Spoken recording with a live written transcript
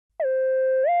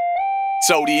It's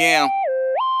ODM.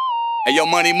 Hey, yo,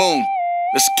 Money Moon.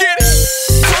 Let's get it.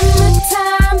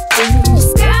 Summertime, blue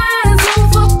skies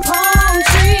over palm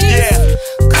trees. Yeah.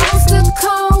 Coast to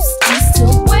coast, east to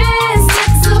west,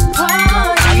 it's a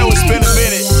party. I know it's been a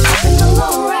minute. Hopping the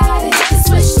low ride, hit the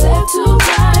switch left to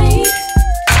right.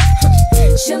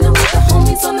 Chilling with the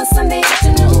homies on a Sunday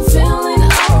afternoon, feeling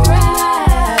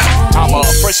alright. I'm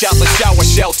fresh out the shower,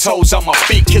 shell toes on my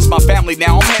feet. Kiss my family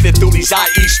now, I'm headed through these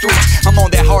IE streets. I'm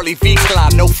on that Harley V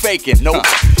glide, no faking, no.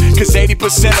 Cause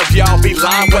 80% of y'all be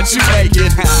lying what you making.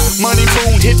 Money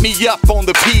Moon hit me up on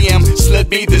the PM, slid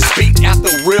me this beat at the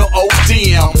real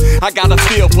ODM. I got a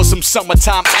feel for some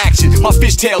summertime action. My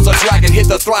fishtails are dragging, hit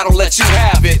the throttle, let you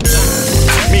have it.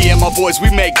 Me and my boys, we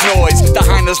make noise. The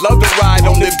Heiners love to ride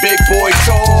on them big boy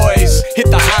toys. Hit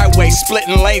the highway,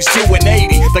 splitting lanes to an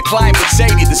 80. The climate's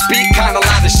 80, the speed kinda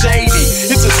lot of shady.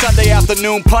 It's a Sunday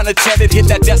afternoon, pun intended. Hit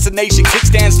that destination,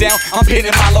 kickstands down. I'm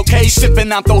pinning my location, sipping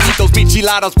antojitos,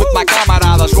 micheladas with my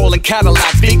camaradas, rolling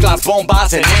Cadillacs, V-Class,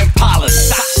 Bombas, and Impalas.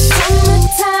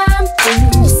 Summertime,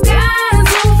 blue skies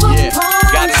over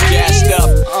palm got us trees. gassed up.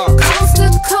 Coast to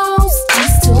coast,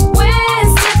 east to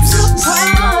west, it's a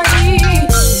party.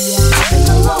 Hopping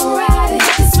the low ride,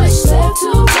 hit the switch left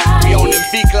to right. We on them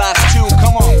V-Class too,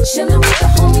 come on. Chilling with the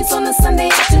homies on a Sunday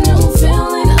afternoon,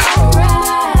 feeling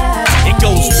alright. It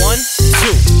goes 1,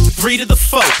 2, 3 to the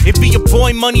 4. It be your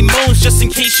boy Money Moons, just in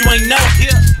case you ain't know.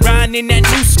 Riding in that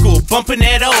new school, bumping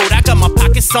that old. I got my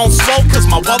pockets on slow, cause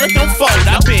my wallet don't fold.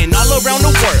 I've been all around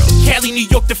the world, Cali, New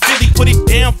York to Philly. Put it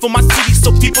down for my city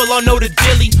so people all know the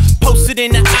dilly. Posted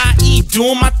in the IE,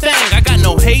 doing my thing. I got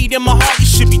no hate in my heart, you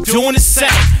should be doing the same.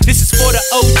 This is for the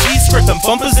OGs, scraping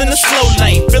bumpers in the slow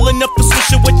lane. Filling up the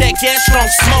swisher with that gas, strong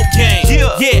smoke game.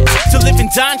 Yeah, to live and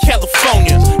die in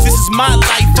California. This is my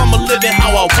life, I'ma live it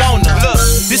how I wanna.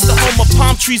 This the home of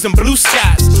palm trees and blue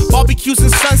skies, barbecues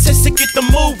and sunsets to get the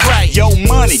mood right. Yo,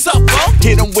 Money, What's up, bro?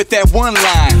 hit him with that one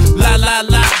line. La la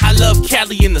la, I love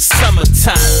Cali in the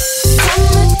summertime.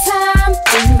 Summertime,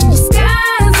 blue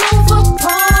skies over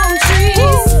palm trees.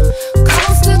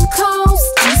 Coast to coast,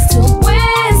 east to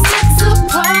west, it's a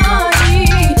party.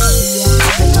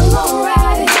 Hopping the low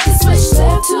ride, hit the switch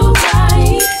left to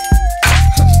right.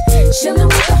 Chilling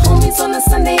with the homies on a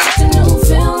Sunday afternoon,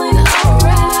 feeling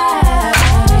alright.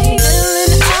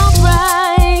 Feeling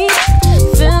alright,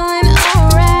 feeling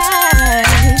alright.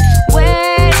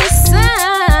 West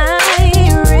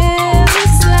side,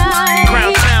 Riverside.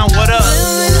 Crown Town, what up?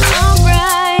 Feeling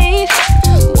alright,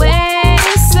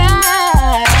 west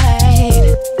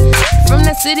side. From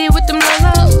the city with them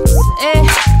lolos, eh.